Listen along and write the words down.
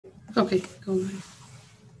Okay, go on.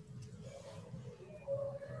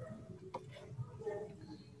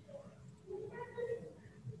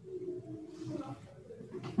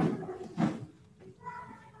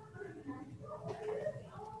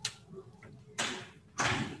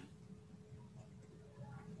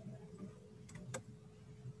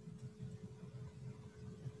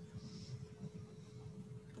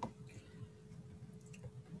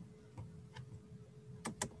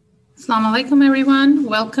 Assalamu alaikum, everyone.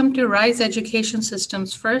 Welcome to RISE Education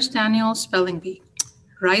System's first annual Spelling Bee,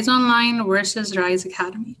 RISE Online versus RISE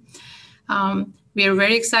Academy. We are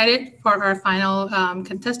very excited for our final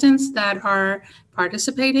contestants that are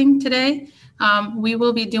participating today. We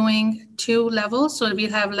will be doing 2 levels. So we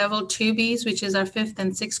have level 2Bs, which is our 5th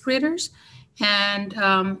and 6th graders, and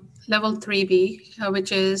level 3B,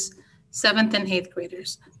 which is 7th and 8th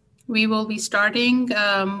graders. We will be starting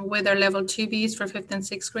with our level 2Bs for 5th and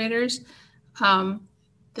 6th graders.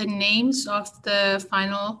 The names of the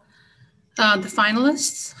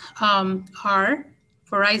finalists are,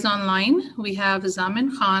 for RISE Online, we have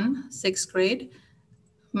Zamin Khan, 6th grade,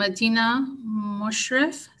 Madina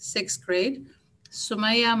Mushrif, 6th grade,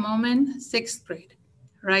 Sumaya Momin, 6th grade.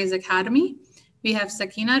 RISE Academy, we have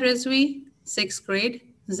Sakina Rizvi, 6th grade,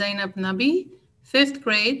 Zainab Nabi, 5th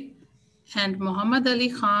grade, and Muhammad Ali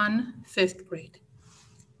Khan, 5th grade.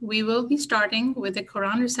 We will be starting with a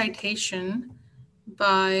Quran recitation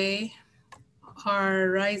by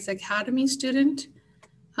our RISE Academy student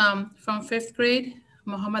from 5th grade,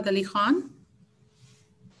 Muhammad Ali Khan.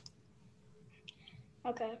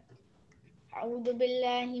 Okay. أعوذ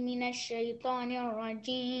بالله من الشيطان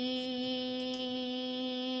الرجيم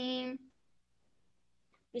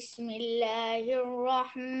بسم الله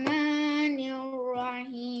الرحمن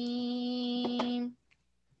الرحيم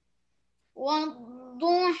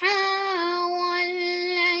والضحى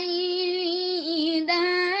والليل إذا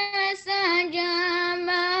سجى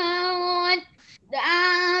ما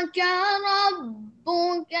ودعك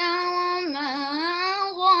ربك وما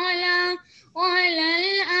غلا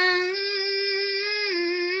وللآخرة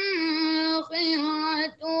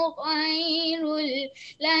خير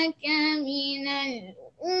لك من الأولى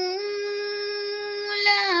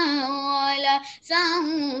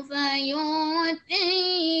ولسوف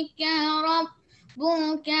يعطيك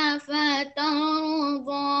ربك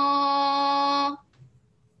فترضى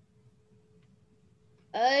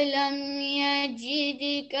ألم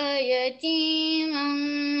يجدك يتيما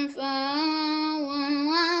فآوى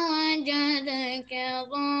ووجدك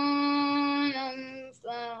ضالا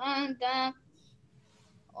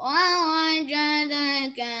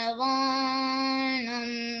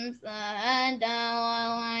فهدى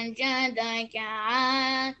ووجدك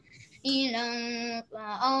عائلا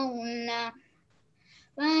فأغنى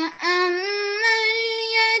فأما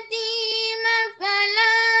اليتيم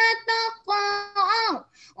فلا تقهر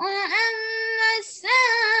وأما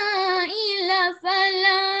السائل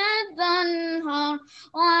فلا تنهر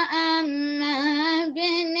وأما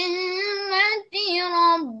بنعمة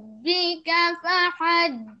ربك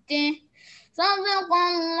فحدث صدق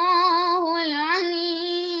الله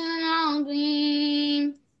العلي العظيم.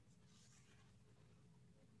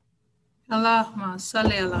 Allahumma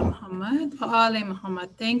salli ala Muhammad wa ali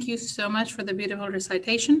Muhammad. Thank you so much for the beautiful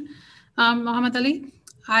recitation, Muhammad Ali.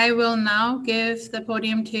 I will now give the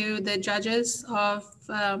podium to the judges of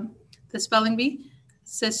the spelling bee,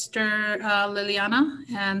 Sister Liliana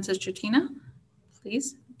and Sister Tina.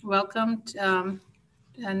 Please welcome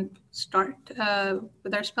and start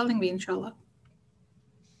with our spelling bee, inshallah.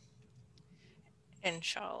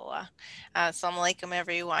 Inshallah. Assalamu alaikum,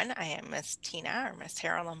 everyone. I am Miss Tina, or Miss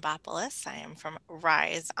Hera Lombopoulos. I am from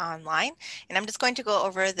RISE Online, and I'm just going to go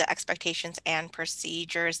over the expectations and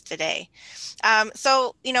procedures today.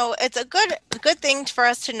 So, it's a good thing for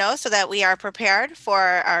us to know so that we are prepared for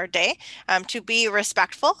our day, to be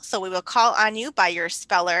respectful. So we will call on you by your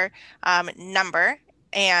speller number,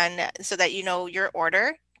 and so that you know your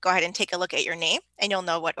order. Go ahead and take a look at your name, and you'll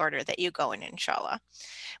know what order that you go in, inshallah.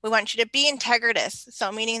 We want you to be integritous,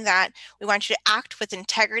 so meaning that we want you to act with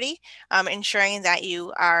integrity, ensuring that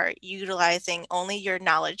you are utilizing only your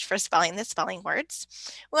knowledge for spelling the spelling words.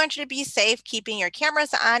 We want you to be safe, keeping your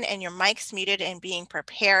cameras on and your mics muted, and being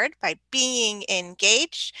prepared by being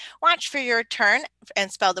engaged. Watch for your turn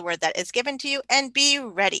and spell the word that is given to you, and be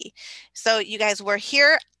ready. So you guys were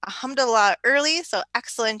here, alhamdulillah, early, so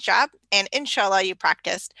excellent job, and inshallah you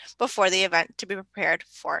practiced before the event to be prepared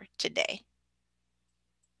for today.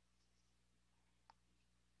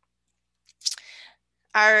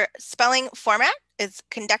 Our spelling format is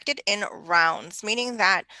conducted in rounds, meaning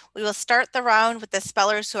that we will start the round with the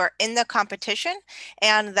spellers who are in the competition,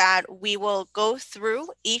 and that we will go through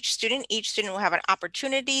each student. Each student will have an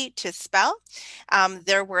opportunity to spell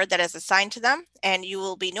their word that is assigned to them, and you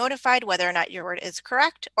will be notified whether or not your word is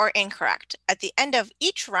correct or incorrect. At the end of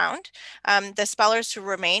each round, the spellers who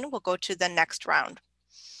remain will go to the next round.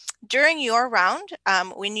 During your round,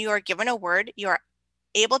 when you are given a word, you are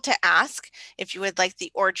able to ask if you would like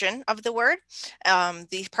the origin of the word,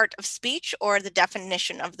 the part of speech, or the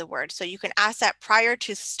definition of the word. So you can ask that prior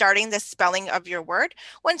to starting the spelling of your word.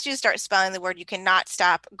 Once you start spelling the word, you cannot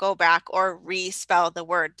stop, go back, or re-spell the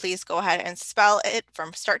word. Please go ahead and spell it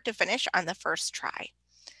from start to finish on the first try.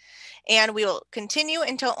 And we will continue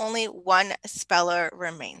until only one speller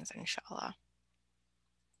remains, inshallah.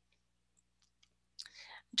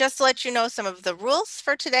 Just to let you know some of the rules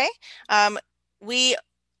for today,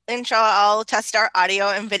 inshallah, I'll test our audio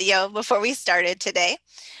and video before we started today.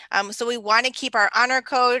 So we want to keep our honor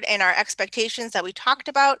code and our expectations that we talked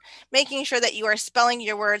about, making sure that you are spelling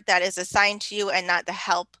your word that is assigned to you and not the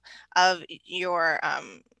help of your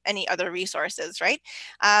any other resources, right?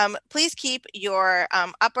 Please keep your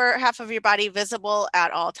upper half of your body visible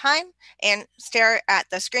at all time and stare at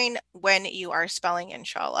the screen when you are spelling,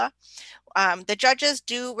 inshallah. The judges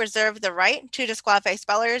do reserve the right to disqualify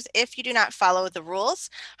spellers if you do not follow the rules.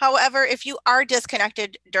 However, if you are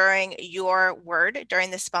disconnected during your word, during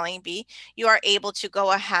the spelling bee, you are able to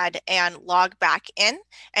go ahead and log back in,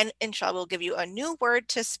 and inshallah we'll give you a new word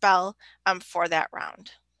to spell for that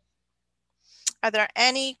round. Are there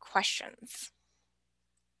any questions?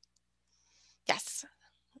 Yes.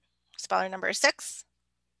 Speller number 6.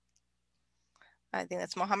 I think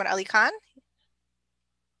that's Muhammad Ali Khan.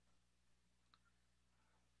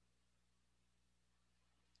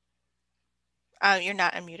 You're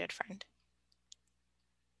not unmuted, friend.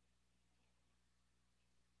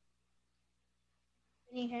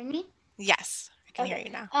 Can you hear me? Yes, I can hear you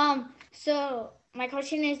now. So my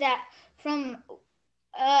question is that from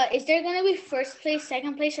is there going to be first place,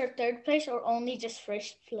 second place, or third place, or only just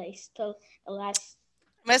first place till the last?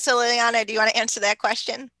 Ms. Liliana, do you want to answer that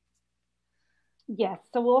question? Yes,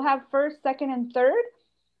 so we'll have first, second, and third,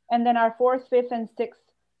 and then our fourth, fifth, and sixth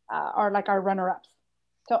are like our runner-ups.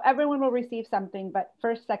 So everyone will receive something, but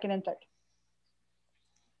first, second, and third.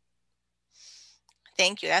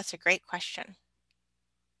 Thank you. That's a great question.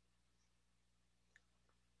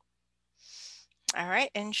 All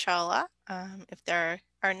right, inshallah. If there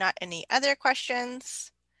are not any other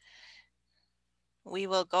questions, we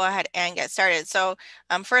will go ahead and get started. So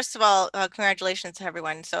first of all, congratulations to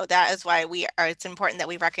everyone. So that is why it's important that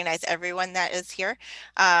we recognize everyone that is here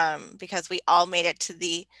because we all made it to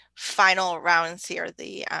the final rounds here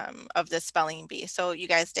of the spelling bee. So you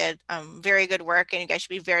guys did very good work, and you guys should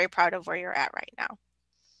be very proud of where you're at right now.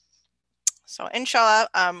 So inshallah,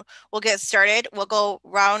 we'll get started. We'll go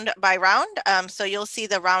round by round. So you'll see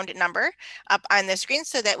the round number up on the screen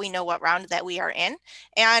so that we know what round that we are in.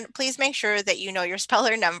 And please make sure that you know your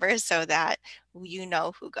speller numbers so that you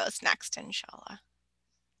know who goes next, inshallah.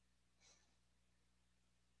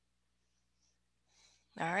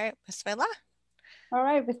 All right, bismillah. All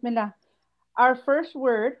right, bismillah. Our first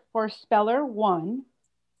word for speller 1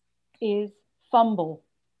 is fumble.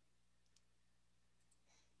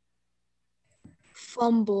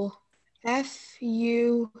 Fumble.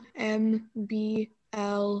 F-U-M-B-L-E.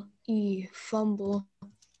 Fumble.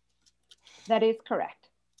 That is correct.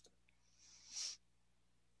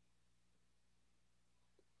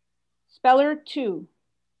 Speller 2.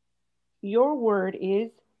 Your word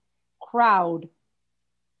is crowd.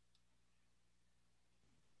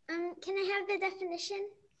 Can I have the definition?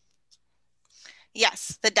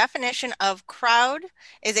 Yes, the definition of crowd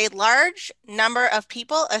is a large number of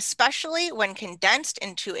people, especially when condensed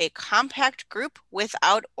into a compact group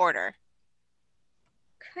without order.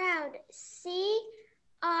 Crowd. C-R-O-W-D.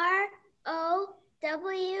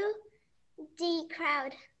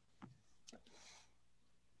 Crowd.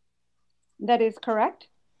 That is correct.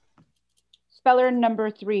 Speller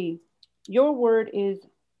number 3. Your word is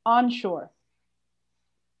onshore.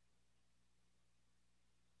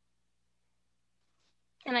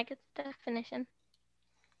 Can I get the definition?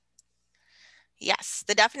 Yes,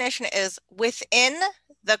 the definition is within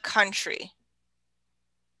the country.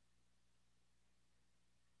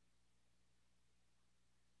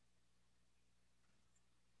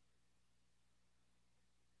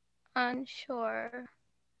 Onshore.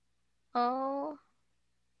 O-N-S-U-R-E.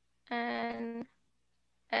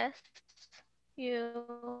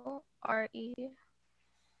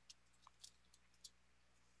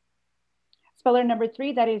 Speller number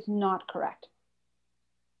 3, that is not correct.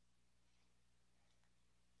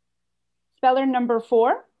 Speller number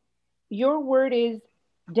 4, your word is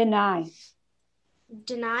deny.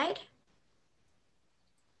 Denied.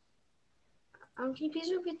 Can you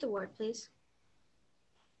please repeat the word, please?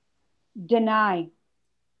 Deny.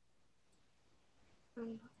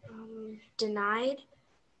 Denied.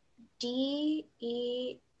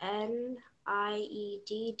 D-E-N-I-E-D,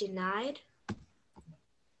 denied.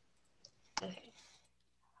 Okay.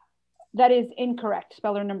 That is incorrect.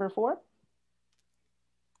 Speller number 4.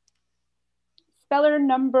 Speller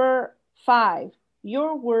number 5,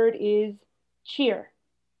 your word is cheer.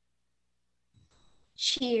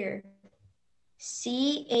 Cheer.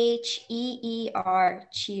 C-H-E-E-R,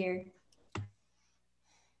 cheer.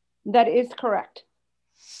 That is correct.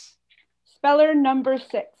 Speller number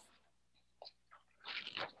 6,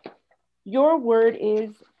 your word is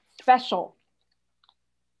special.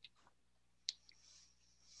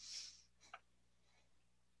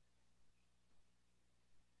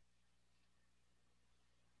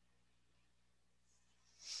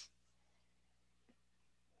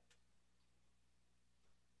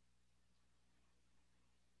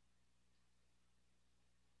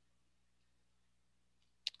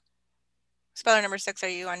 Speller number 6, are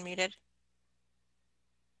you unmuted?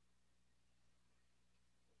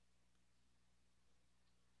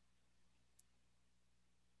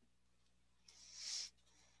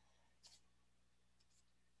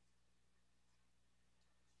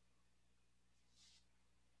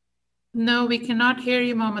 No, we cannot hear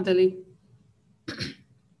you, Muhammad Ali.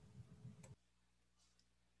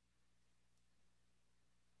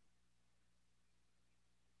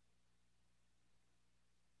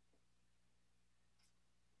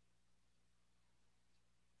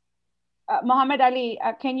 Muhammad Ali,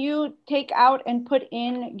 can you take out and put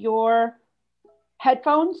in your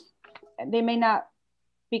headphones? They may not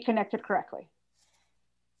be connected correctly.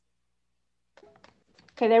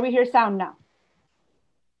 Okay, there we hear sound now.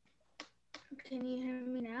 Can you hear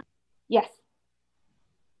me now? Yes.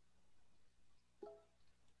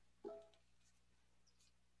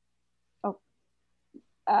 Oh,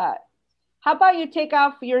 how about you take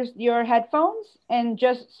off your headphones and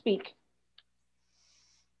just speak?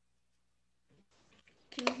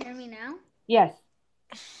 Can you hear me now? Yes.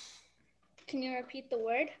 Can you repeat the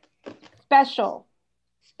word? Special.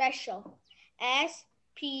 Special.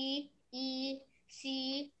 S-P-E-C-I-A-L.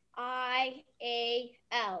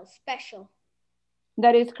 Special.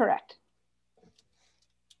 That is correct.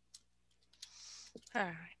 All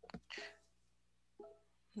right.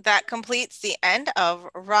 That completes the end of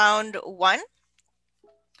round 1.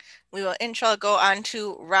 We will inshallah go on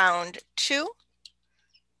to round 2.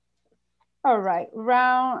 All right,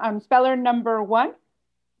 speller number 1.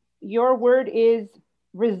 Your word is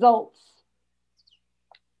results.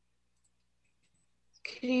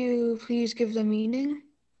 Could you please give the meaning?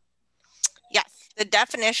 Yes, the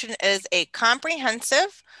definition is a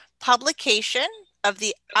comprehensive publication of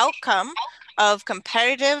the outcome of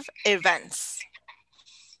competitive events.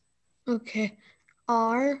 Okay.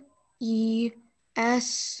 R-E-S-U-L-T-S,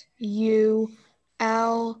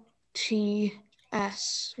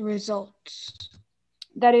 results.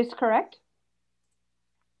 That is correct.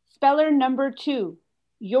 Speller number 2.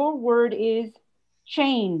 Your word is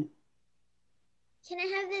chain. Can I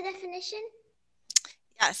have the definition?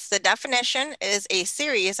 Yes, the definition is a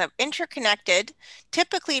series of interconnected,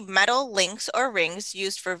 typically metal links or rings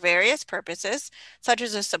used for various purposes, such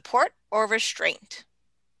as a support or restraint.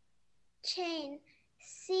 Chain.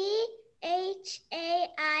 C-H-A-I-N,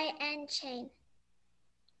 chain.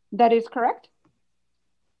 That is correct.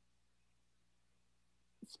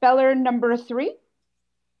 Speller number 3.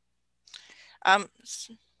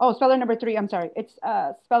 Oh, speller number 3, I'm sorry. It's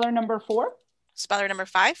speller number 4. Speller number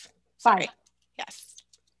 5? Sorry. 5. Yes.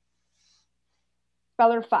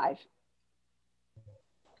 Speller 5.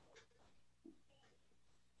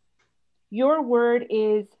 Your word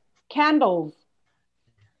is candles.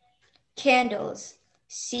 Candles.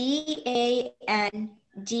 C-A-N-D-L-E-S.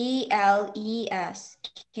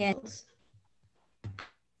 Candles.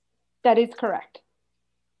 That is correct.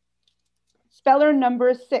 Speller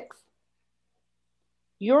number 6.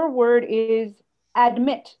 Your word is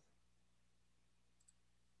admit.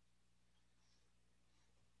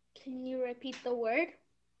 Can you repeat the word?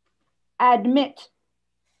 Admit.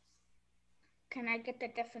 Can I get the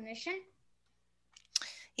definition?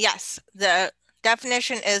 Yes, the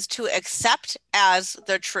definition is to accept as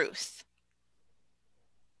the truth.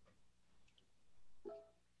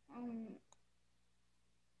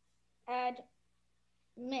 Admit.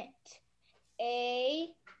 A-D-M-I-T.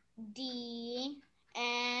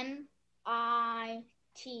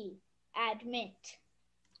 Admit.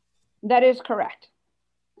 That is correct.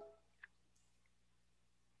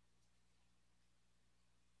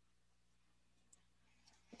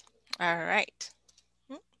 All right.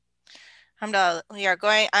 We are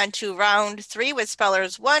going on to round 3 with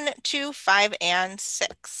spellers 1, 2, 5, and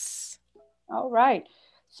 6. All right.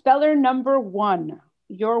 Speller number 1.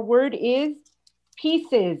 Your word is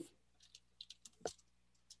pieces.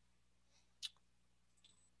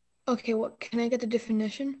 Okay, what can I get the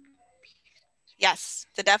definition? Yes,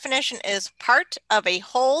 the definition is part of a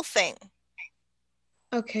whole thing.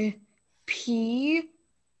 Okay. P-I-E-C-E-S.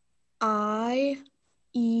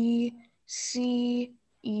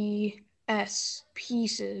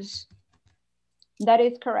 Pieces. That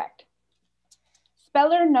is correct.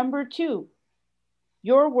 Speller number 2.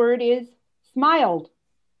 Your word is smiled.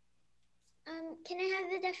 Can I have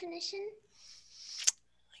the definition?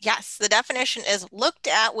 Yes, the definition is looked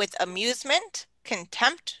at with amusement,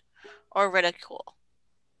 contempt, or ridicule.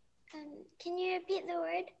 Can you repeat the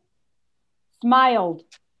word? Smiled.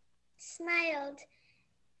 Smiled.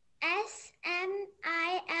 S-M-I-L-E-D,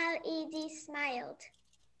 smiled.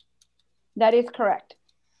 That is correct.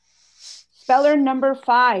 Speller number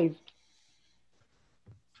 5.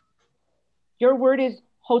 Your word is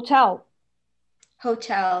hotel.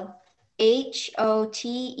 Hotel.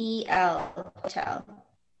 H-O-T-E-L. Hotel.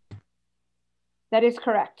 That is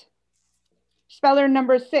correct. Speller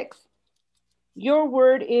number 6. Your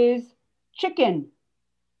word is chicken.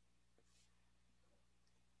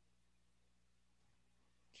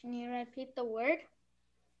 Can you repeat the word?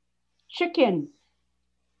 Chicken.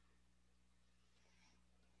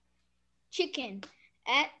 Chicken.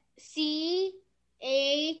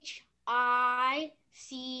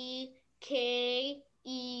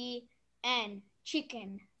 C-H-I-C-K-E-N.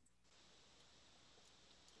 Chicken.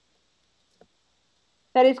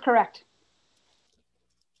 That is correct.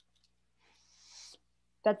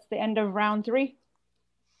 That's the end of round 3.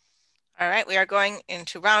 All right, we are going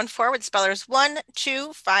into round 4 with spellers 1,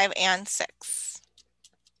 2, 5, and 6.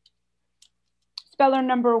 Speller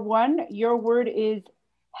number 1, your word is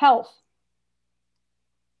health.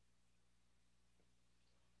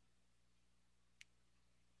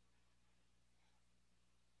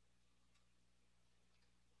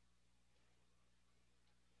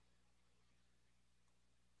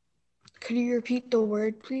 Could you repeat the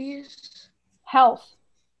word, please? Health.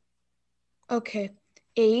 Okay.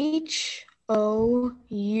 H-O-U-S-E.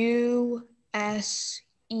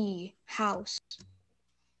 House.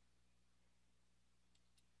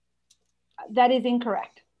 That is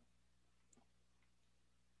incorrect.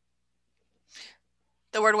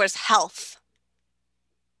 The word was health.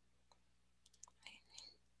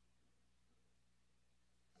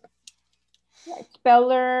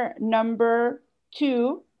 Speller number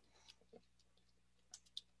 2,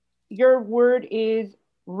 your word is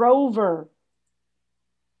rover.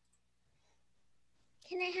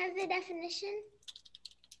 Can I have the definition?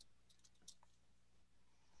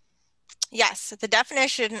 Yes, the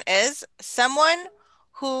definition is someone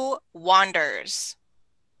who wanders.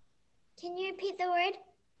 Can you repeat the word?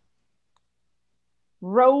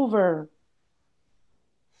 Rover.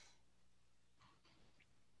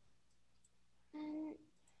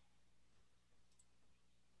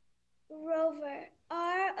 Rover.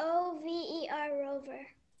 R-O-V-E-R, rover.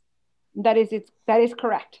 That is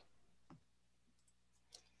correct.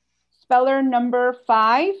 Speller number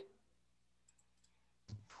 5.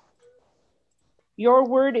 Your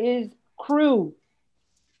word is crew.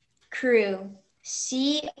 Crew.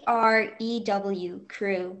 C-R-E-W.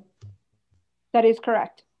 Crew. That is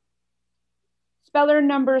correct. Speller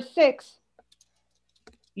number 6.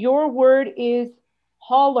 Your word is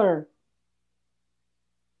hauler.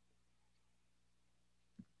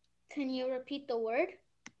 Can you repeat the word?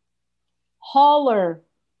 Hauler.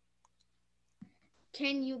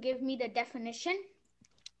 Can you give me the definition?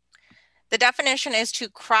 The definition is to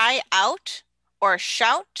cry out or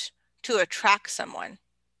shout to attract someone.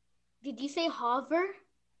 Did you say hover?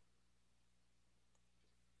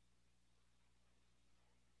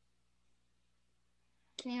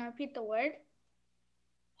 Can you repeat the word?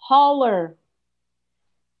 Hauler.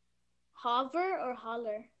 Hover or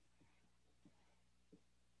holler?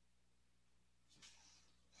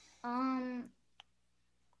 I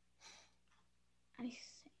see.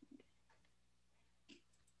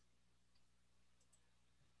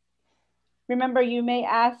 Remember, you may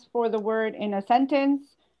ask for the word in a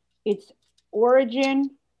sentence, its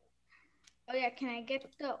origin. Oh yeah, can I get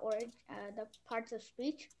the parts of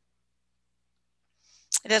speech?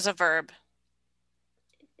 It is a verb.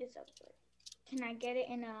 It's a verb. Can I get it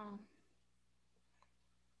in a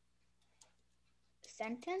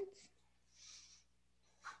sentence?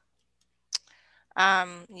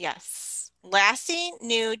 Yes. Lassie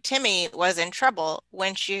knew Timmy was in trouble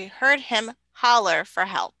when she heard him holler for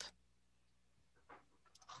help.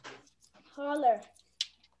 Holler.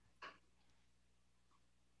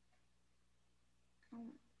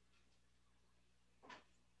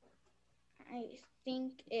 I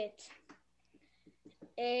think it's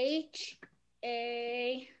HAWLER.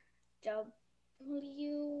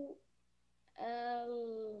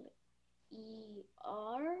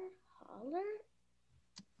 Holler.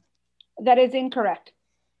 That is incorrect.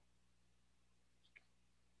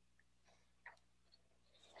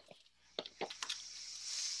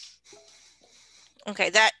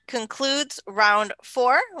 Okay, that concludes round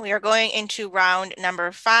 4. We are going into round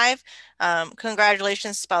number 5.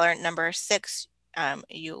 Congratulations, speller number 6.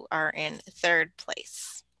 You are in 3rd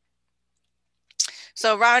place.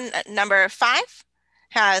 So round number 5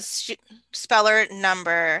 has speller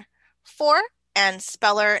number 4 and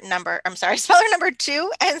speller number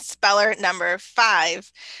 2 and speller number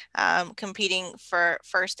 5 competing for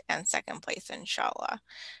 1st and 2nd place, inshallah.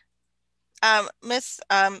 Miss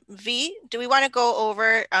V, do we want to go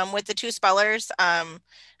over with the 2 spellers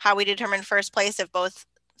how we determine 1st place if both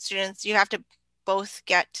students, you have to both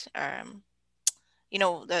get, you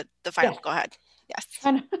know, the final, Yes. Go ahead. Yes.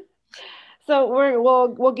 So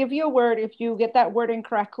we'll give you a word. If you get that word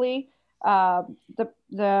incorrectly,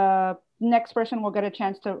 the next person will get a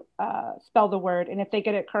chance to spell the word. And if they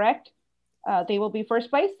get it correct, they will be 1st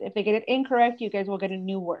place. If they get it incorrect, you guys will get a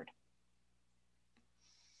new word.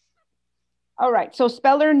 All right, so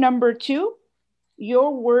speller number 2,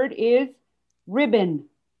 your word is ribbon.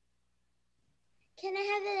 Can I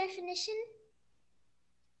have the definition?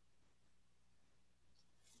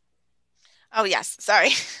 Oh, yes. Sorry.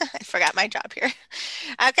 I forgot my job here.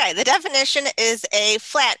 Okay. The definition is a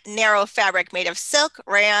flat, narrow fabric made of silk,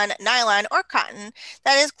 rayon, nylon, or cotton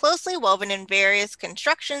that is closely woven in various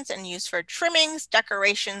constructions and used for trimmings,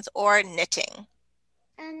 decorations, or knitting.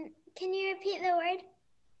 Can you repeat the word?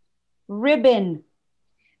 Ribbon.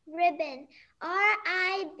 Ribbon.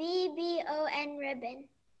 RIBBON, ribbon.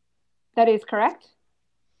 That is correct.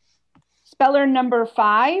 Speller number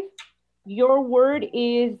 5, your word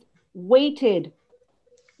is weighted.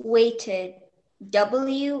 Weighted.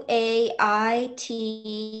 WAITED.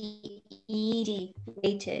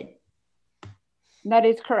 Weighted. That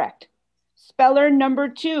is correct. Speller number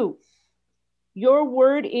 2, your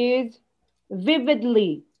word is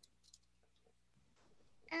vividly.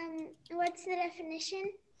 What's the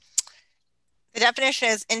definition? The definition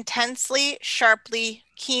is intensely, sharply,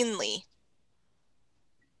 keenly.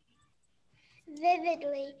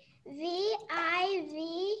 Vividly.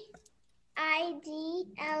 VIVIDLY,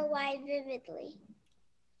 vividly.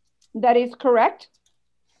 That is correct.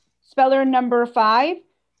 Speller number 5,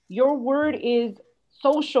 your word is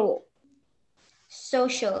social.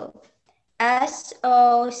 Social. SOCIAL.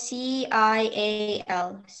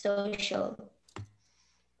 Social.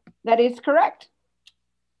 That is correct.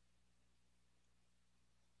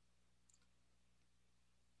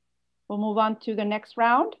 We'll move on to the next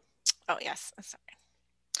round. Oh, yes. Sorry.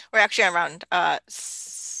 We're actually on round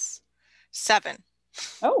 7.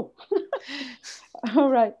 Oh, all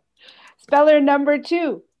right. Speller number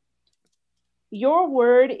 2, your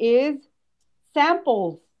word is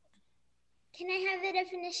samples. Can I have the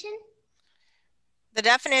definition? The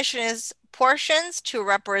definition is portions to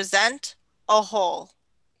represent a whole.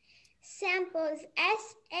 Samples.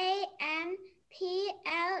 SAMPLES.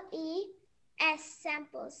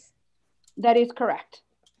 Samples. That is correct.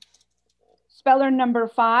 Speller number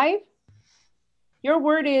 5, your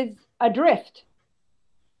word is adrift.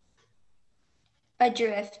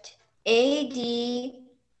 Adrift. ADRIFT.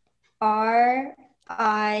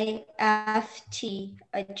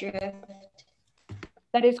 Adrift.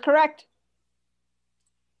 That is correct.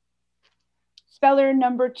 Speller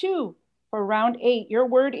number 2 for round 8, your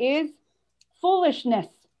word is foolishness.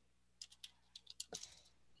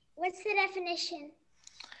 What's the definition?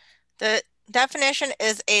 The definition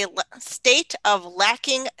is a state of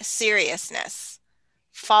lacking seriousness,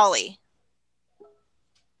 folly.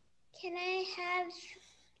 Can I have,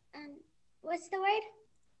 what's the word?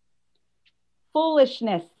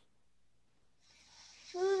 Foolishness.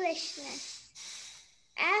 Foolishness.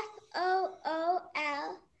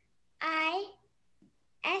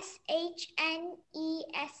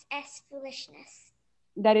 FOOLISHNESS, foolishness.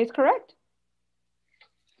 That is correct.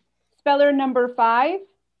 Speller number 5,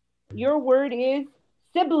 your word is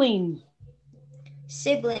siblings.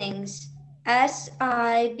 Siblings.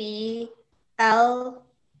 SIBLINGS.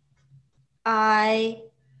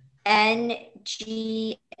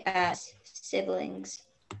 Siblings.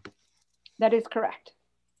 That is correct.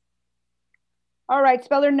 All right,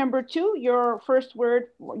 speller number 2, your first word,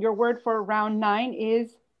 your word for round 9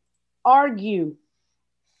 is argue.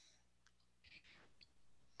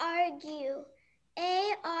 ARGUE. argue.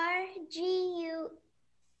 A-R-G-U-E,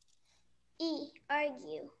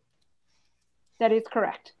 argue. That is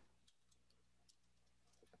correct.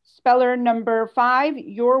 Speller number 5,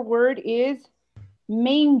 your word is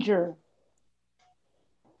manger.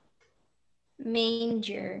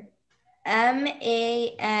 Manger.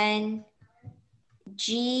 M-A-N-G-E-R.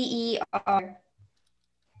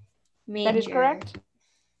 Manger. That is correct.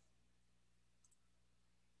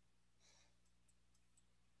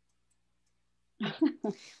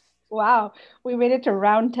 Wow, we made it to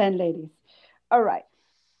round 10, ladies. All right.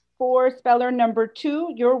 For speller number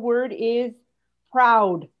 2, your word is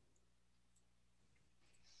proud.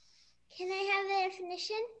 Can I have the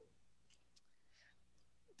definition?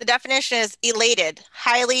 The definition is elated,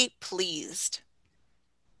 highly pleased.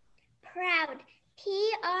 Proud.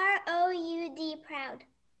 P-R-O-U-D, proud.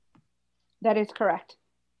 That is correct.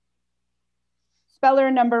 Speller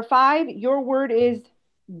number 5, your word is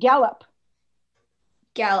gallop.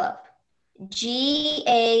 Gallop.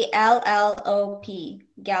 G-A-L-L-O-P.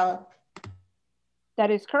 Gallop.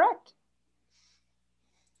 That is correct.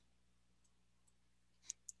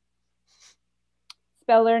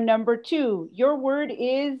 Speller number 2, your word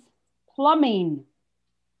is plumbing.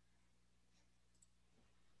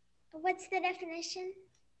 What's the definition?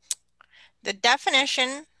 The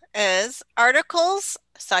definition is articles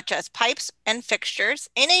such as pipes and fixtures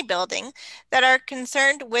in a building that are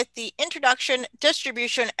concerned with the introduction,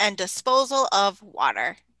 distribution, and disposal of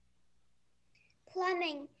water.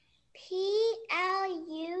 Plumbing.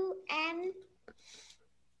 P-L-U-M-B-I-N-G,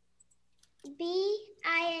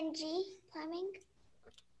 plumbing.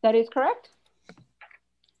 That is correct.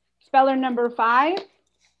 Speller number 5,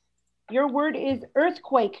 your word is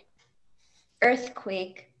earthquake.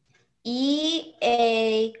 Earthquake.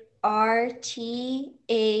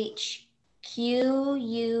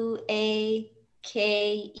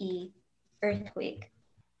 E-A-R-T-H-Q-U-A-K-E. Earthquake.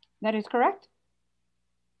 That is correct.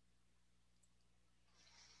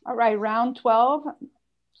 All right, round 12,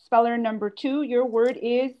 speller number 2, your word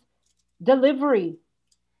is delivery.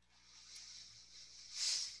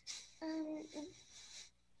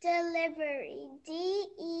 Delivery.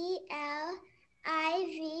 D-E-L-I-V-E-R-Y,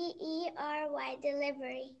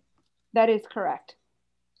 delivery. That is correct.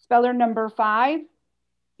 Speller number 5,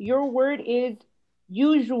 your word is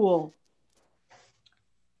usual.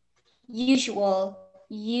 Usual.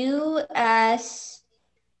 U-S-U-A-L.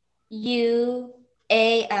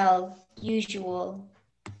 Usual.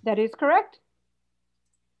 That is correct.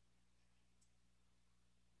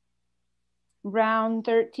 Round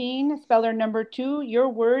 13, speller number 2, your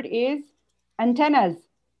word is antennas.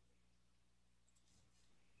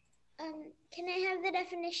 Can I have the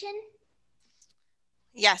definition?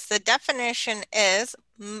 Yes, the definition is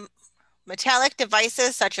metallic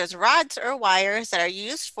devices such as rods or wires that are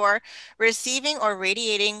used for receiving or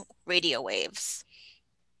radiating radio waves.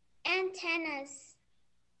 Antennas.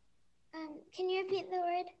 Can you repeat the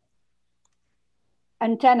word?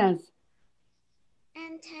 Antennas.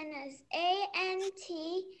 Antennas.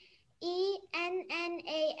 A-N-T-E-N-N-A-S,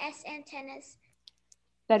 antennas.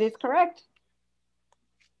 That is correct.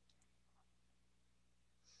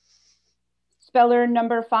 Speller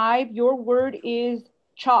number 5, your word is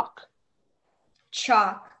chalk.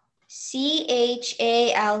 Chalk. C-H-A-L-K.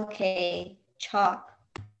 Chalk.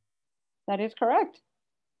 That is correct.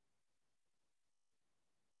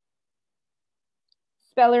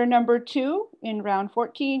 Speller number 2 in round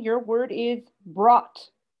 14, your word is brought.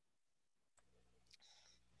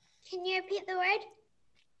 Can you repeat the word?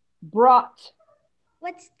 Brought.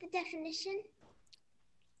 What's the definition?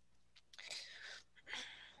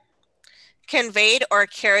 Conveyed or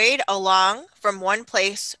carried along from one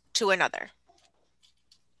place to another.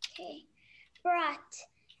 Okay. Brought.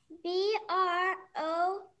 B-R-O-U-G-H-T,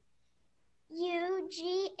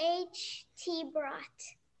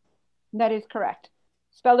 brought. That is correct.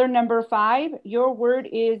 Speller number 5, your word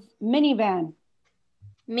is minivan.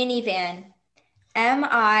 Minivan.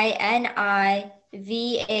 M-I-N-I-V-A-N.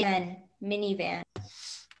 Minivan.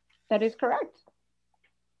 That is correct.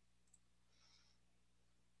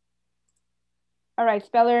 All right,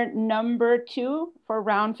 speller number 2 for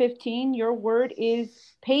round 15, your word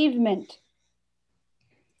is pavement.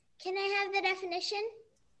 Can I have the definition?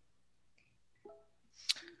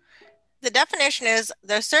 The definition is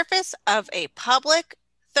the surface of a public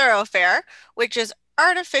thoroughfare which is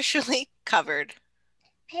artificially covered.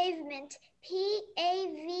 Pavement. P-A-V-E-M-E-N-T,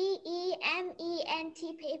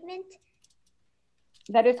 pavement.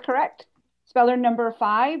 That is correct. Speller number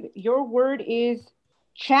 5, your word is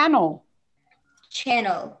channel.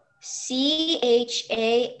 Channel. C-H-A-N-N-E-L.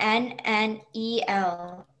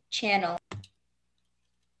 Channel.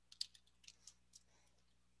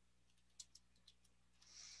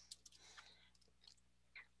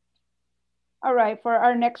 All right, for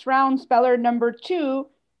our next round, speller number 2,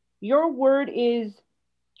 your word is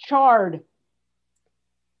charred.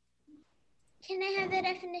 Can I have the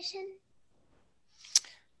definition?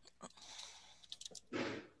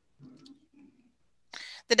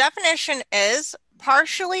 The definition is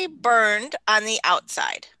partially burned on the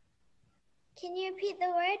outside. Can you repeat the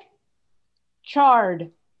word?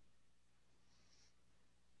 Charred.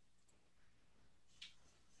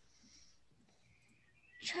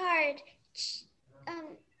 Charred.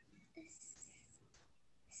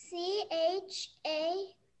 C-H-A-R-D,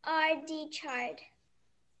 charred.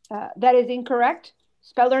 That is incorrect.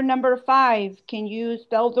 Speller number 5, can you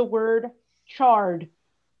spell the word charred?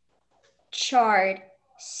 Charred.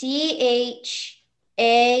 C-H-A-R-E-D.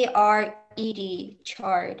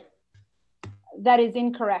 Charred. That is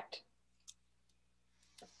incorrect.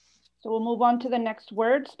 So we'll move on to the next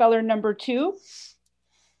word, speller number 2.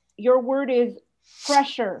 Your word is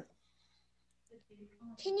pressure.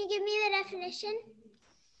 Can you give me the definition?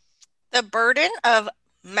 The burden of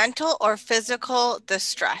mental or physical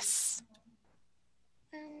distress.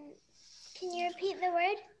 Can you repeat the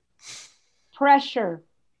word? Pressure.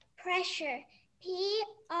 Pressure.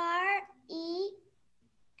 P-R-E-S-S-U-R-E,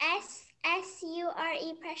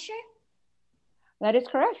 pressure. That is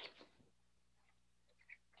correct.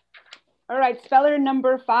 All right, speller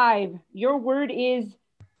number 5. Your word is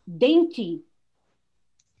dainty.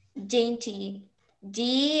 Dainty.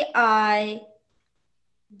 D-A-I-D-A-I-N-T-Y.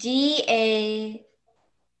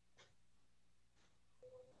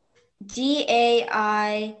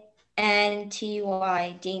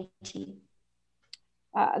 Dainty.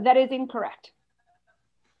 That is incorrect.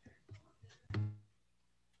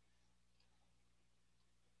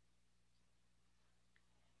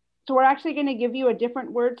 So we're actually going to give you a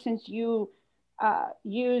different word since you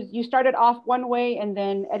started off one way and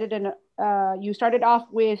then you started off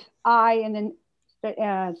with I and then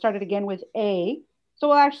started again with A. So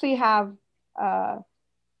we'll actually have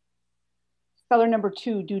speller number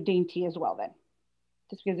 2 do dainty as well then,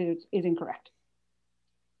 just because it is incorrect.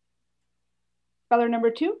 Speller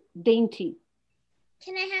number 2, dainty.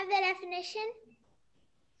 Can I have the definition?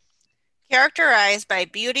 Characterized by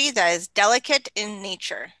beauty that is delicate in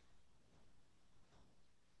nature.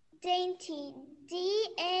 Dainty.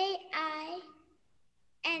 D-A-I-N-T-Y.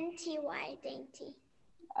 Dainty.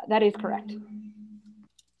 That is correct.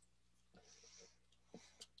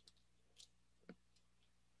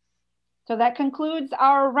 So that concludes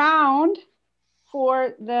our round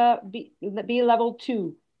for the B level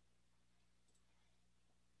 2.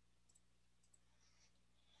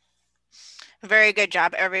 Very good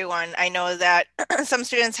job, everyone. I know that some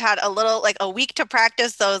students had a week to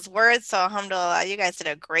practice those words. So alhamdulillah, you guys did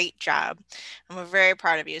a great job. I'm very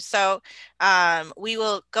proud of you. So we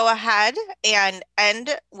will go ahead and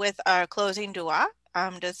end with our closing dua.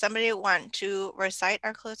 Does somebody want to recite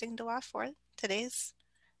our closing dua for today's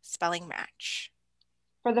spelling match?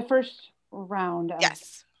 For the first round of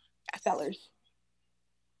yes. spellers.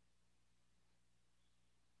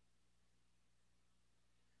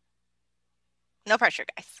 No pressure,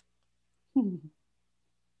 guys.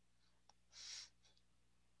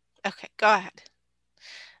 Okay, go ahead.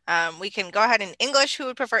 We can go ahead in English. Who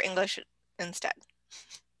would prefer English instead?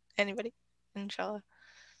 Anybody? Inshallah.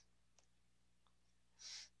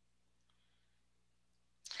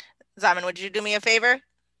 Zaman, would you do me a favor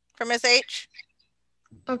for Miss H?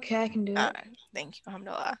 Okay, I can do it. Thank you.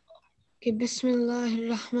 Alhamdulillah. Okay,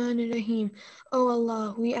 Bismillahirrahmanirrahim. Oh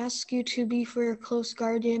Allah, we ask you to be for your close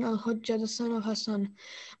guardian Al-Hujjah, the son of Hassan.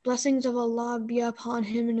 Blessings of Allah be upon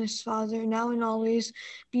him and his father, now and always.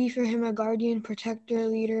 Be for him a guardian, protector,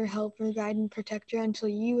 leader, helper, guide, and protector until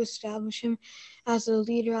you establish him as a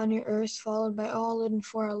leader on your earth, followed by all and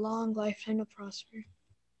for a long lifetime to prosper.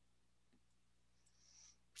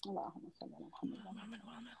 All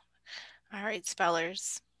right,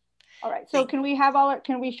 spellers. All right, so can we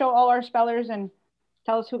show all our spellers and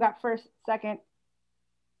tell us who got first, second?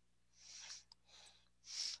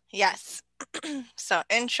 Yes. So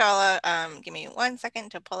inshallah, give me 1 second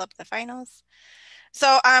to pull up the finals.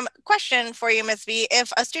 So question for you, Ms. V.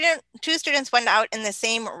 If two students went out in the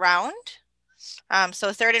same round,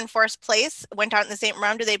 so third and fourth place went out in the same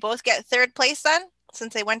round, do they both get third place then,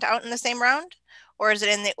 since they went out in the same round? Or is it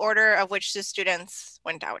in the order of which the students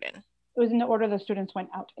went out in? It was in the order the students went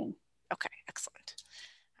out in. Okay, excellent.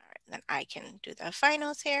 All right, then I can do the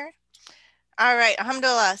finals here. All right,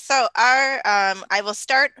 alhamdulillah. So I will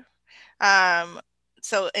start.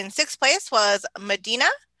 So in 6th place was Medina.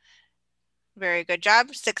 Very good job,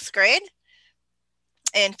 6th grade.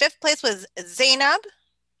 In 5th place was Zainab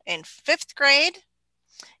in 5th grade.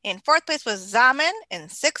 In 4th place was Zaman in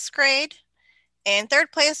 6th grade. In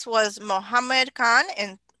third place was Mohammed Khan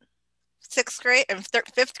in fifth grade.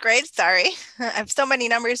 Sorry, I have so many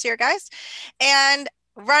numbers here, guys. And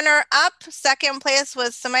runner up, second place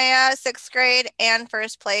was Samaya, 6th grade, and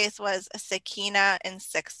first place was Sakina in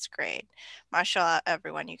 6th grade. Mashallah,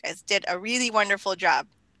 everyone, you guys did a really wonderful job.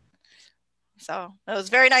 So it was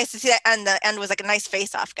very nice to see that, and the end was like a nice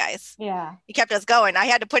face-off, guys. Yeah. You kept us going. I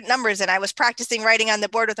had to put numbers in. I was practicing writing on the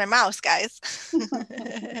board with my mouse, guys.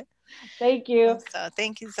 Thank you. So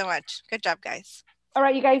thank you so much. Good job, guys. All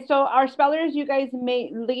right, you guys. So our spellers, you guys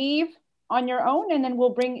may leave on your own, and then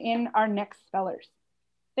we'll bring in our next spellers.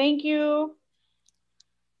 Thank you.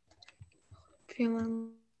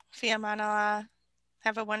 Fi amanallah.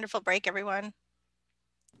 Have a wonderful break, everyone.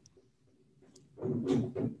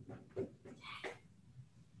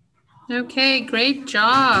 Okay, great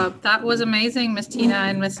job. That was amazing, Miss Tina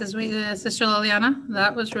and Sister Liliana.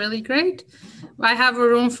 That was really great. I have a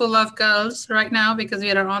room full of girls right now because we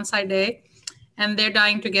had our on-site day, and they're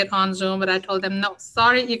dying to get on Zoom, but I told them, no,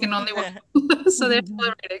 sorry, you can only work. So they're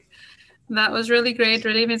tolerating. That was really great,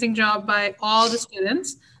 really amazing job by all the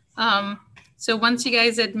students. So once you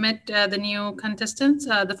guys admit the new contestants,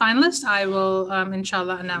 the finalists, I will,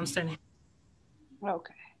 inshallah, announce their name.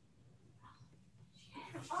 Okay.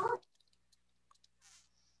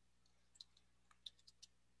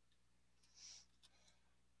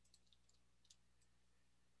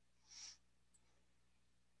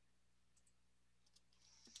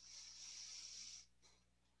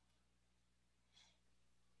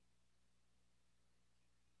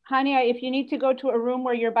 Hania, if you need to go to a room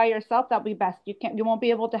where you're by yourself, that'll be best. You won't be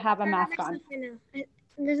able to have a mask on.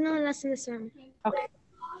 There's no one else in this room. Okay.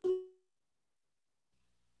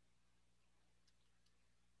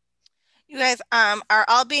 You guys are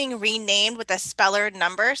all being renamed with a speller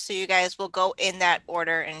number, so you guys will go in that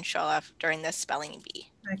order, inshallah, during the spelling bee.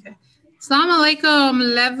 Okay. Assalamu alaikum,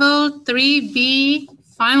 level 3B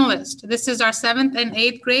finalist. This is our 7th and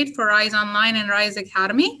 8th grade for Rise Online and Rise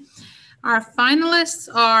Academy. Our finalists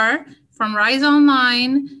are from Rise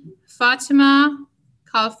Online, Fatima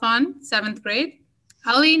Khalfan, 7th grade,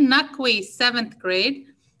 Ali Naqvi, 7th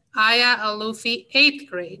grade, Aya Alufi, 8th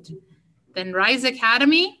grade. Then Rise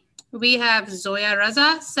Academy, we have Zoya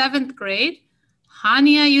Raza, 7th grade,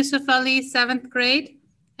 Hania Yusuf Ali, 7th grade,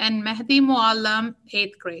 and Mehdi Muallam,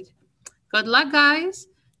 8th grade. Good luck, guys.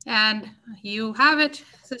 And you have it,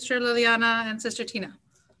 Sister Liliana and Sister Tina.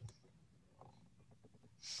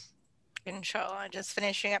 Inshallah, just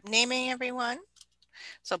finishing up naming everyone.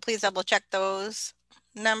 So please double check those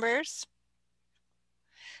numbers.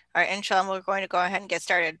 All right, inshallah, we're going to go ahead and get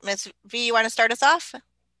started. Ms. V, you want to start us off?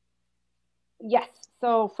 Yes.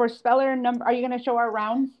 So for speller number, are you going to show our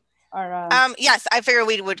rounds? Or, yes, I figured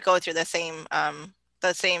we would go through the same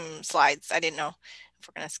slides. I didn't know if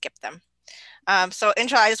we're going to skip them. So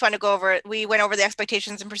inshallah, I just want to go over it. We went over the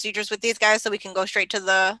expectations and procedures with these guys, so we can go straight to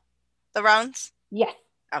the rounds. Yes.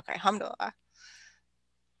 Okay, alhamdulillah.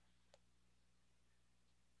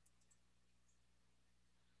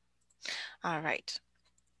 All right.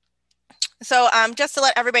 So just to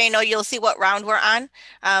let everybody know, you'll see what round we're on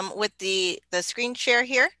with the screen share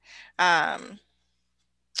here.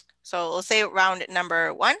 So we'll say round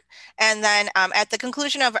number 1. And then at the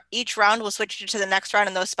conclusion of each round, we'll switch to the next round.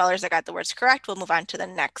 And those spellers that got the words correct, we'll move on to the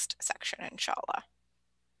next section, inshallah.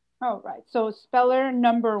 All right. So speller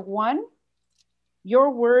number 1,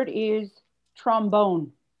 your word is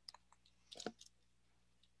trombone.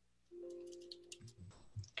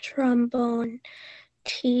 Trombone.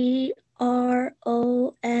 T-R-O-M-B-O-N-E,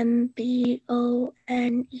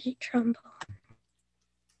 trombone.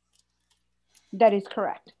 That is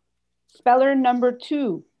correct. Speller number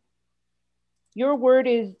 2, your word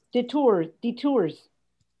is detours. Detours.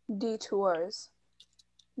 Detours.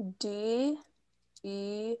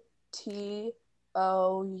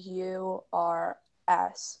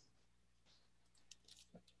 D-E-T-O-U-R-S.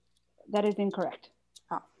 That is incorrect.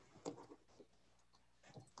 Oh.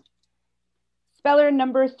 Speller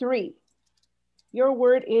number 3, your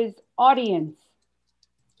word is audience.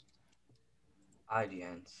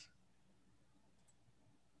 Audience.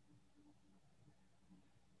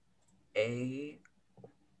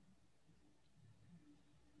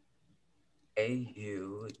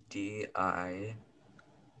 A-U-D-I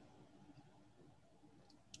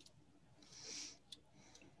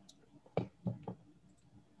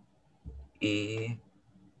E-N-C-E.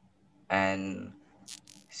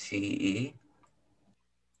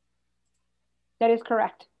 That is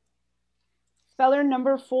correct. Speller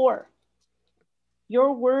number 4,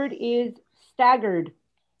 your word is staggered.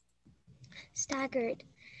 Staggered.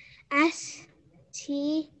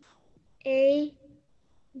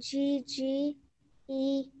 S-T-A-G-G-E-R-D.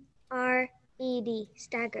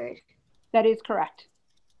 staggered. That is correct.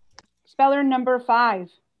 Speller number 5.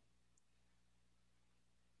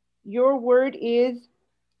 Your word is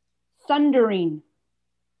sundering.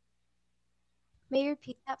 May you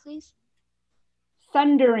repeat that, please?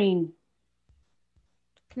 Sundering.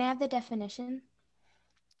 Can I have the definition?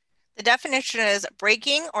 The definition is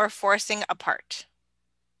breaking or forcing apart.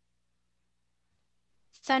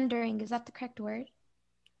 Sundering, is that the correct word?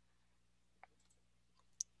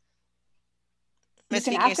 You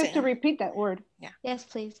can ask us to repeat that word. Yeah. Yes,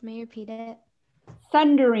 please. May you repeat it?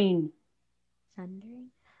 Sundering.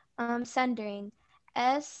 Sundering. Sundering.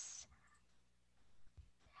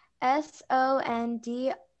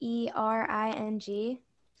 S-O-N-D-E-R-I-N-G.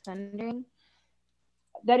 Sundering.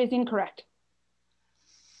 That is incorrect.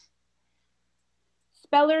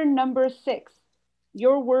 Speller number 6.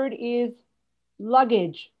 Your word is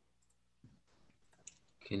luggage.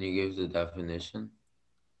 Can you give the definition?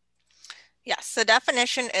 Yes, the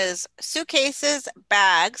definition is suitcases,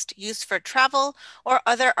 bags used for travel, or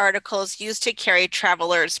other articles used to carry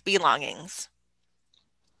travelers' belongings.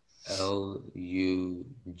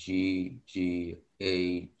 L-U-G-G-A-G-E-S,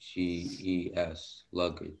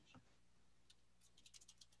 luggage.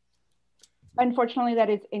 Unfortunately, that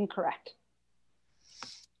is incorrect.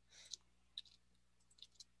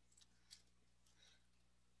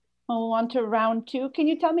 We'll move on to round 2. Can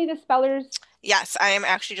you tell me the spellers? Yes, I am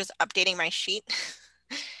actually just updating my sheet.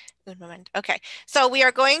 Good moment. Okay, so we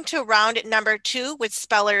are going to round number 2 with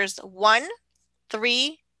spellers 1,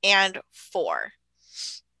 3, and 4.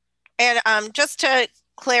 And just to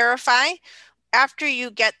clarify, after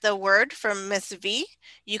you get the word from Miss V,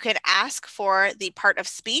 you can ask for the part of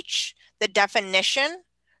speech, the definition,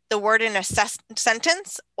 the word in a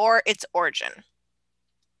sentence, or its origin.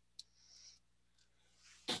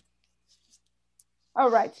 All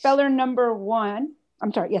right, speller number 1.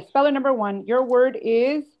 I'm sorry, yes, speller number 1. Your word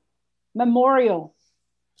is memorial.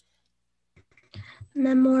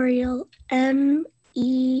 Memorial.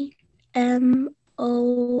 M-E-M-O-R-I-A-L.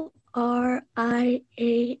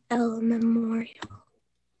 Memorial.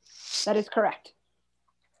 That is correct.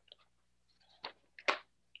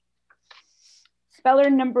 Speller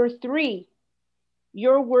number 3.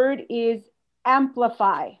 Your word is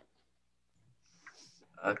amplify.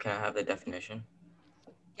 Can I have the definition?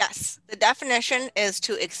 Yes, the definition is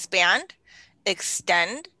to expand,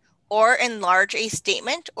 extend, or enlarge a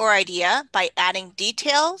statement or idea by adding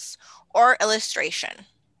details or illustration.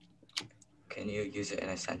 Can you use it in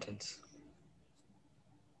a sentence?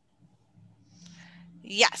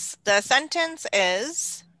 Yes, the sentence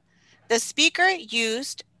is, the speaker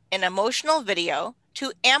used an emotional video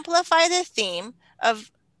to amplify the theme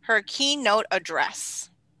of her keynote address.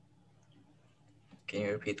 Can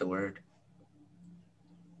you repeat the word?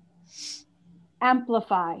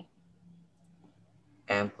 Amplify.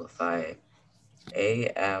 Amplify.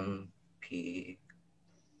 A-M-P-L-I-F-Y.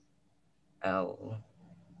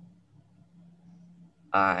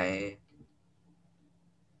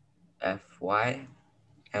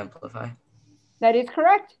 Amplify. That is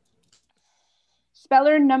correct.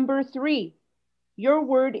 Speller number 3. Your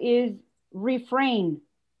word is refrain.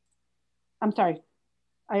 I'm sorry.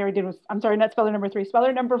 I already did. I'm sorry, not speller number 3.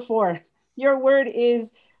 Speller number 4. Your word is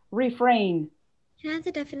refrain. Can I have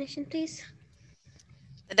the definition, please?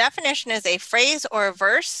 The definition is a phrase or a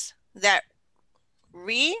verse that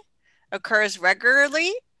occurs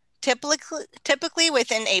regularly, typically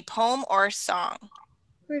within a poem or song.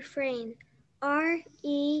 Refrain.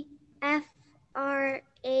 R-E-F-R-A-I-N.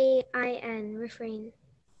 Refrain.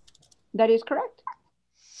 That is correct.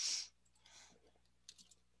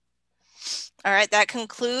 All right, that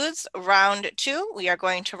concludes round 2. We are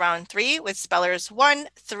going to round 3 with spellers 1,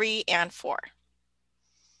 3, and 4.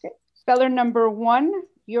 Okay. Speller number 1,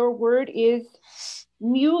 your word is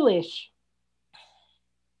mulish.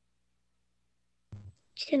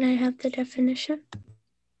 Can I have the definition?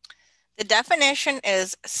 The definition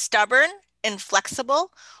is stubborn,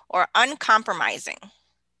 inflexible, or uncompromising.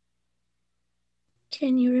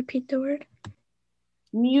 Can you repeat the word?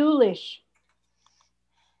 Mulish.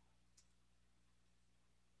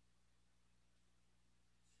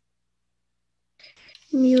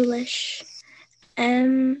 Mulish.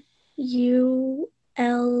 M-U-L-I-S-H.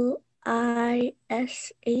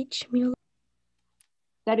 Mulish.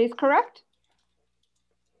 That is correct.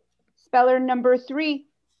 Speller number 3.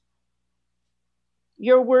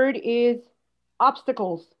 Your word is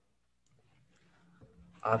obstacles.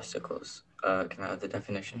 Obstacles. Can I have the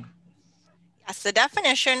definition? Yes, the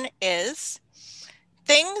definition is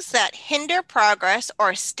things that hinder progress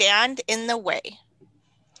or stand in the way.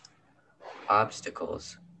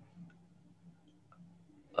 Obstacles.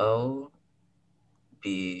 O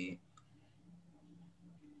B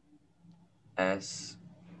S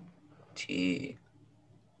T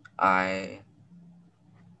I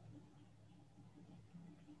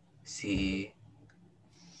C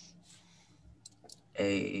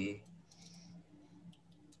A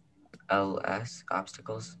L S,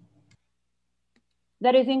 obstacles.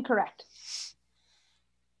 That is incorrect.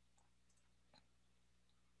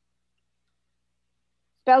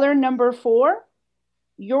 Speller number 4,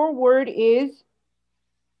 your word is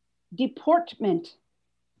deportment.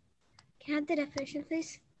 Can I have the definition,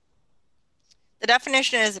 please? The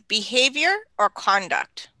definition is behavior or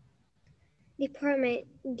conduct. Deportment.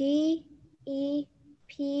 D-E-P-O-R-T-M-E-N-T.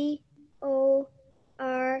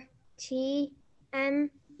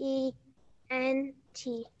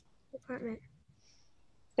 Deportment.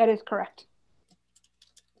 That is correct.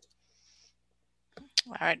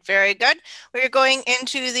 All right, very good. We're going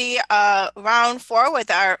into the round 4 with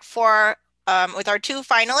our two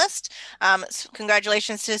finalists.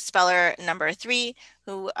 Congratulations to speller number 3,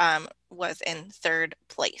 who was in 3rd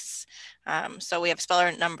place. So we have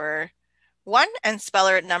speller number 1 and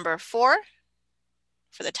speller number 4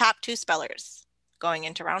 for the top 2 spellers going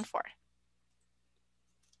into round 4.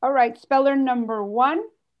 All right, speller number 1,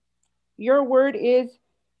 your word is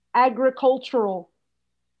agricultural.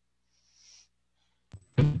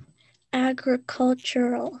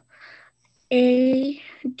 Agricultural.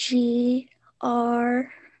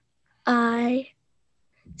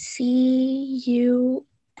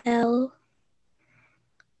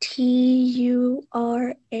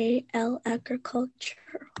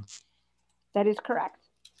 agricultural. That is correct.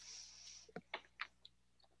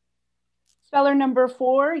 Speller number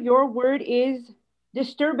 4, your word is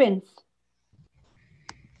disturbance.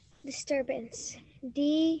 Disturbance.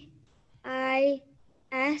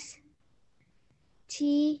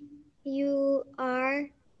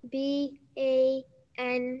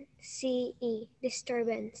 D-I-S-T-U-R-B-A-N-C-E.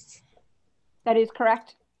 Disturbance. That is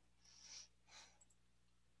correct.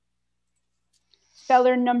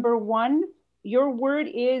 Speller number 1, your word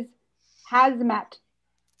is hazmat.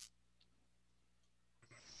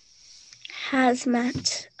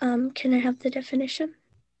 Hazmat. Can I have the definition?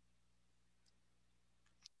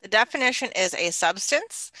 The definition is a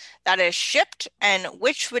substance that is shipped and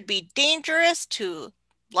which would be dangerous to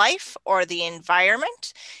life or the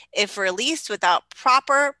environment if released without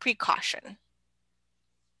proper precaution.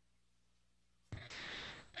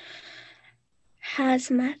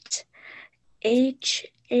 Hazmat. H-A-Z-M-A-T,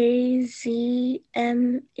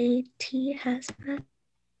 hazmat.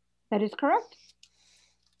 That is correct.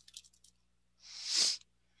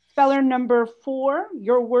 Speller number 4,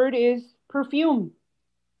 your word is perfume.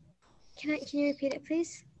 Can you repeat it,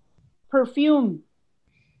 please? Perfume.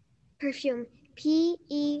 Perfume.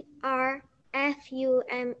 P-E-R-F-U-M-E.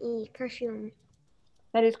 Perfume.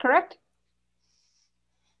 That is correct.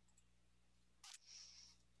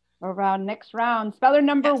 Around next round. Speller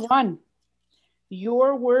number 1,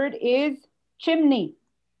 your word is chimney.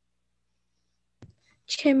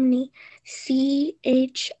 Chimney.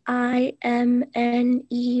 C-H-I-M-N-E-Y,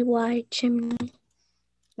 chimney.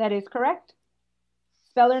 That is correct.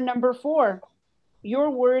 Speller number 4, your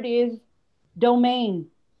word is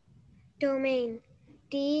domain. Domain.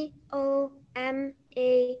 D-O-M-A-I-N.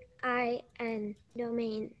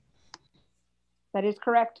 Domain. That is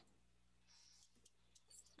correct.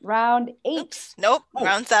 Round 8. Oops, nope, Oh,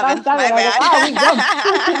 round 7. My bad.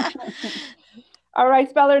 bad. All right,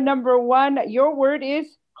 speller number 1, your word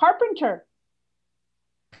is carpenter.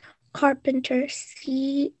 Carpenter.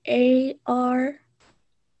 C-A-R-P-E-N-T-E-R,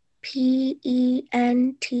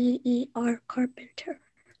 carpenter.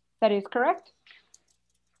 That is correct.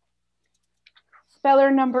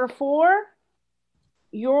 Speller number 4,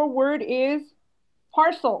 your word is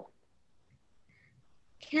parcel.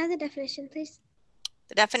 Can I have the definition, please?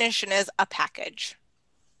 The definition is a package.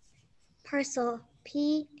 Parcel.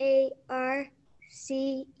 P-A-R-C-E-L.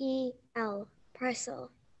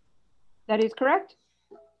 Parcel. That is correct.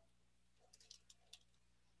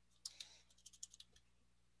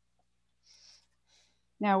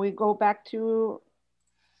 Now we go back to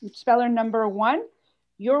speller number 1.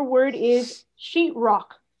 Your word is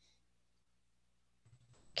sheetrock.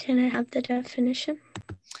 Can I have the definition?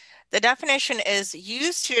 The definition is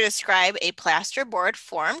used to describe a plasterboard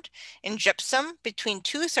formed in gypsum between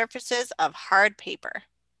 2 surfaces of hard paper.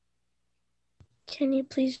 Can you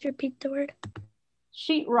please repeat the word?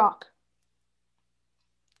 Sheetrock.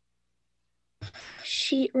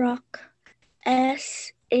 Sheetrock.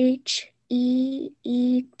 S-H-E-E-T-R-O-C-K,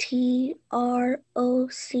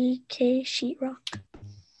 sheetrock.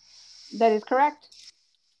 That is correct.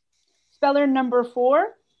 Speller number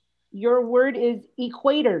 4, Your word is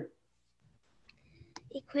equator.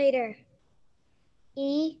 Equator.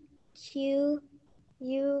 EQUATOR.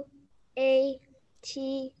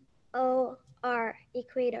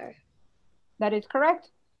 Equator. That is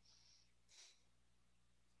correct.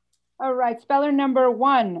 All right, speller number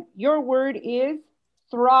 1. Your word is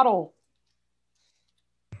throttle.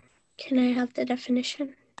 Can I have the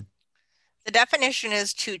definition? The definition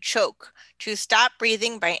is to choke, to stop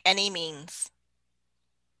breathing by any means.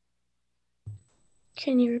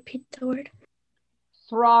 Can you repeat the word?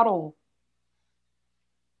 Throttle.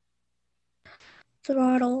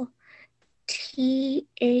 Throttle. THROTTLE.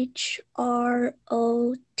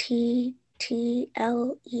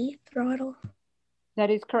 Throttle. That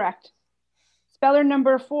is correct. Speller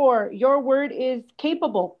number 4. Your word is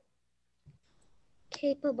capable.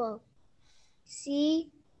 Capable.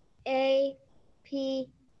 CAPABLE.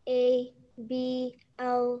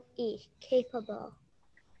 Capable.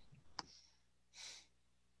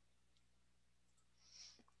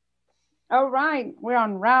 All right, we're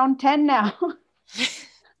on round 10 now.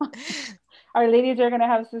 Our ladies are going to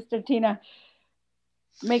have Sister Tina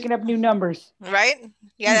making up new numbers. Right?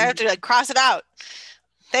 Yeah, I have to like cross it out.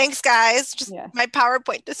 Thanks, guys. Just my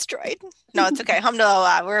PowerPoint destroyed. No, it's okay.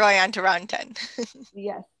 Alhamdulillah. We're going on to round 10.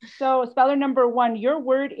 Yes. So speller number 1, your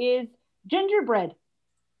word is gingerbread.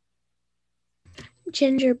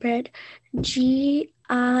 Gingerbread. GINGERBREAD.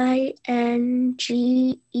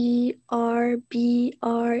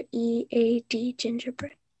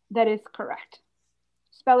 Gingerbread. That is correct.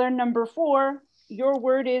 Speller number 4, your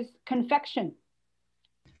word is confection.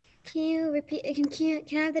 Can you repeat?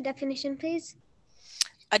 Can I have the definition, please?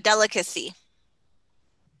 A delicacy.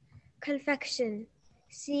 Confection.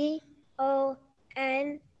 CONFECTION.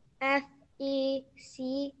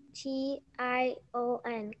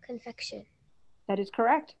 Confection. That is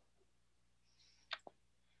correct.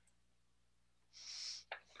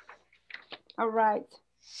 All right.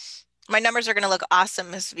 My numbers are going to look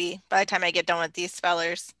awesome, Ms. V, by the time I get done with these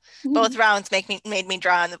spellers. Both rounds made me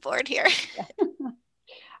draw on the board here.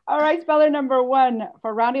 All right, speller number 1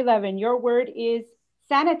 for round 11. Your word is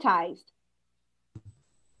sanitized.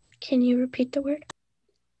 Can you repeat the word?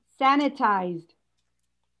 Sanitized.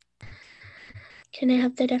 Can I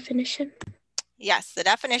have the definition? Yes, the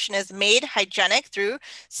definition is made hygienic through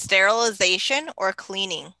sterilization or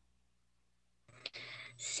cleaning.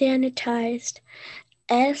 Sanitized.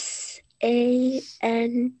 SANTIZED.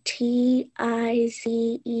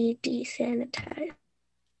 Sanitized.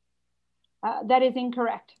 That is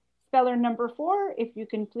incorrect. Speller number 4, if you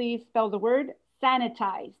can please spell the word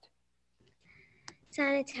sanitized.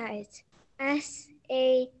 Sanitized.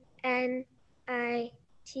 SANITIZED.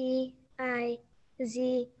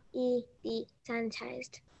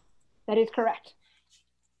 Sanitized. That is correct.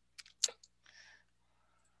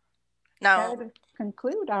 Now,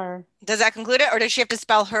 conclude our... Does that conclude it, or does she have to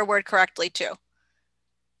spell her word correctly too?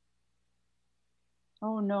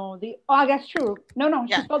 Oh no, I guess true. No,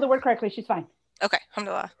 she spelled the word correctly. She's fine. Okay,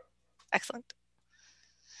 alhamdulillah. Excellent.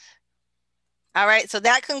 All right, so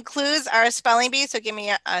that concludes our spelling bee. So give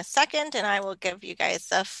me a second and I will give you guys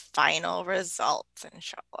the final results,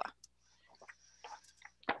 inshallah.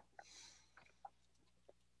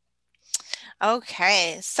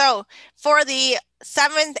 Okay, so for the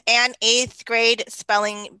 7th and 8th grade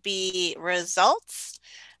spelling bee results,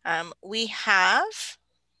 we have,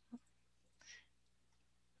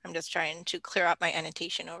 I'm just trying to clear up my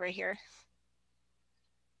annotation over here.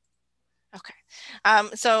 Okay,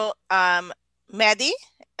 so Mehdi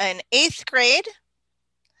in 8th grade,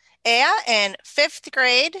 Aya in 5th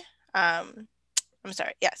grade, I'm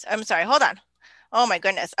sorry, hold on. Oh my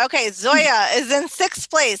goodness. Okay, Zoya is in 6th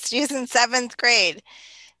place. She's in 7th grade.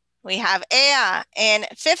 We have Aya in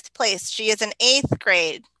 5th place. She is in 8th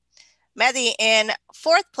grade. Mehdi in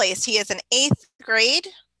 4th place. He is in 8th grade.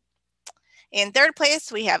 In 3rd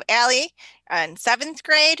place, we have Ali in 7th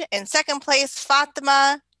grade. In 2nd place,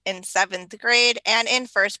 Fatima in 7th grade. And in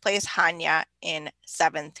 1st place, Hanya in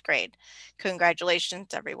 7th grade.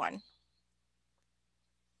 Congratulations, everyone.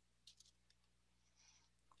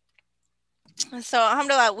 So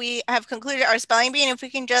alhamdulillah, we have concluded our spelling bee, and if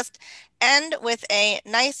we can just end with a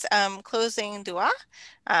nice closing dua.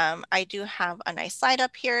 I do have a nice slide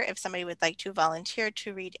up here if somebody would like to volunteer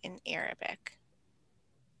to read in Arabic.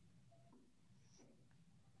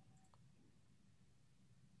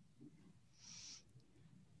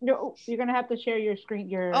 No, you're gonna have to share your screen,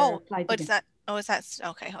 your slides. Oh, it's not. Oh, is that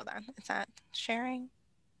okay? Hold on. Is that sharing?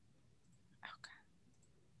 Okay.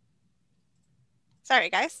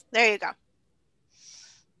 Sorry, guys. There you go.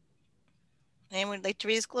 Anyone would like to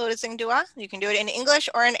read his closing dua? You can do it in English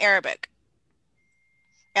or in Arabic.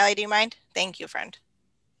 Ali, do you mind? Thank you, friend.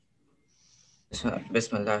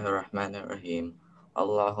 بسم الله الرحمن الرحيم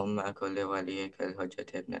اللهم كن لوليك الحجة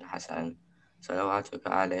ابن الحسن صلواتك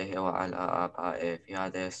عليه وعلى آبائه في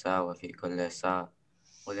هذه الساعة وفي كل ساعة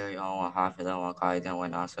وليا وحافظا وقائدا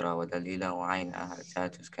وناصرا ودليلا وعينا حتى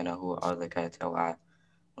تسكنه أرضك توعا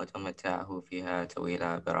وتمتعه فيها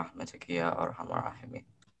طويلا برحمتك يا أرحم الراحمين.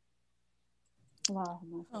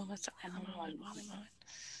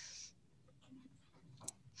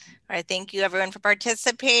 All right, thank you everyone for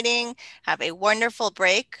participating. Have a wonderful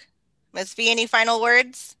break. Ms. V, any final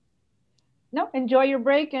words? No, enjoy your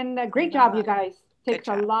break and great job, you guys. Takes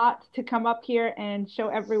a lot to come up here and show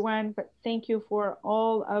everyone, but thank you for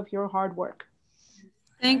all of your hard work.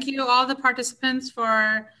 Thank you all the participants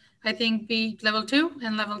for, I think, level 2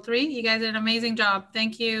 and level 3. You guys did an amazing job.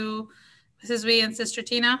 Thank you, Mrs. V and Sister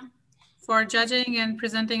Tina, for judging and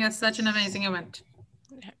presenting us such an amazing event.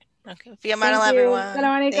 Okay, fi aman Allah, everyone.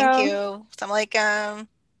 Assalamu alaikum. Thank you. Assalamu alaikum.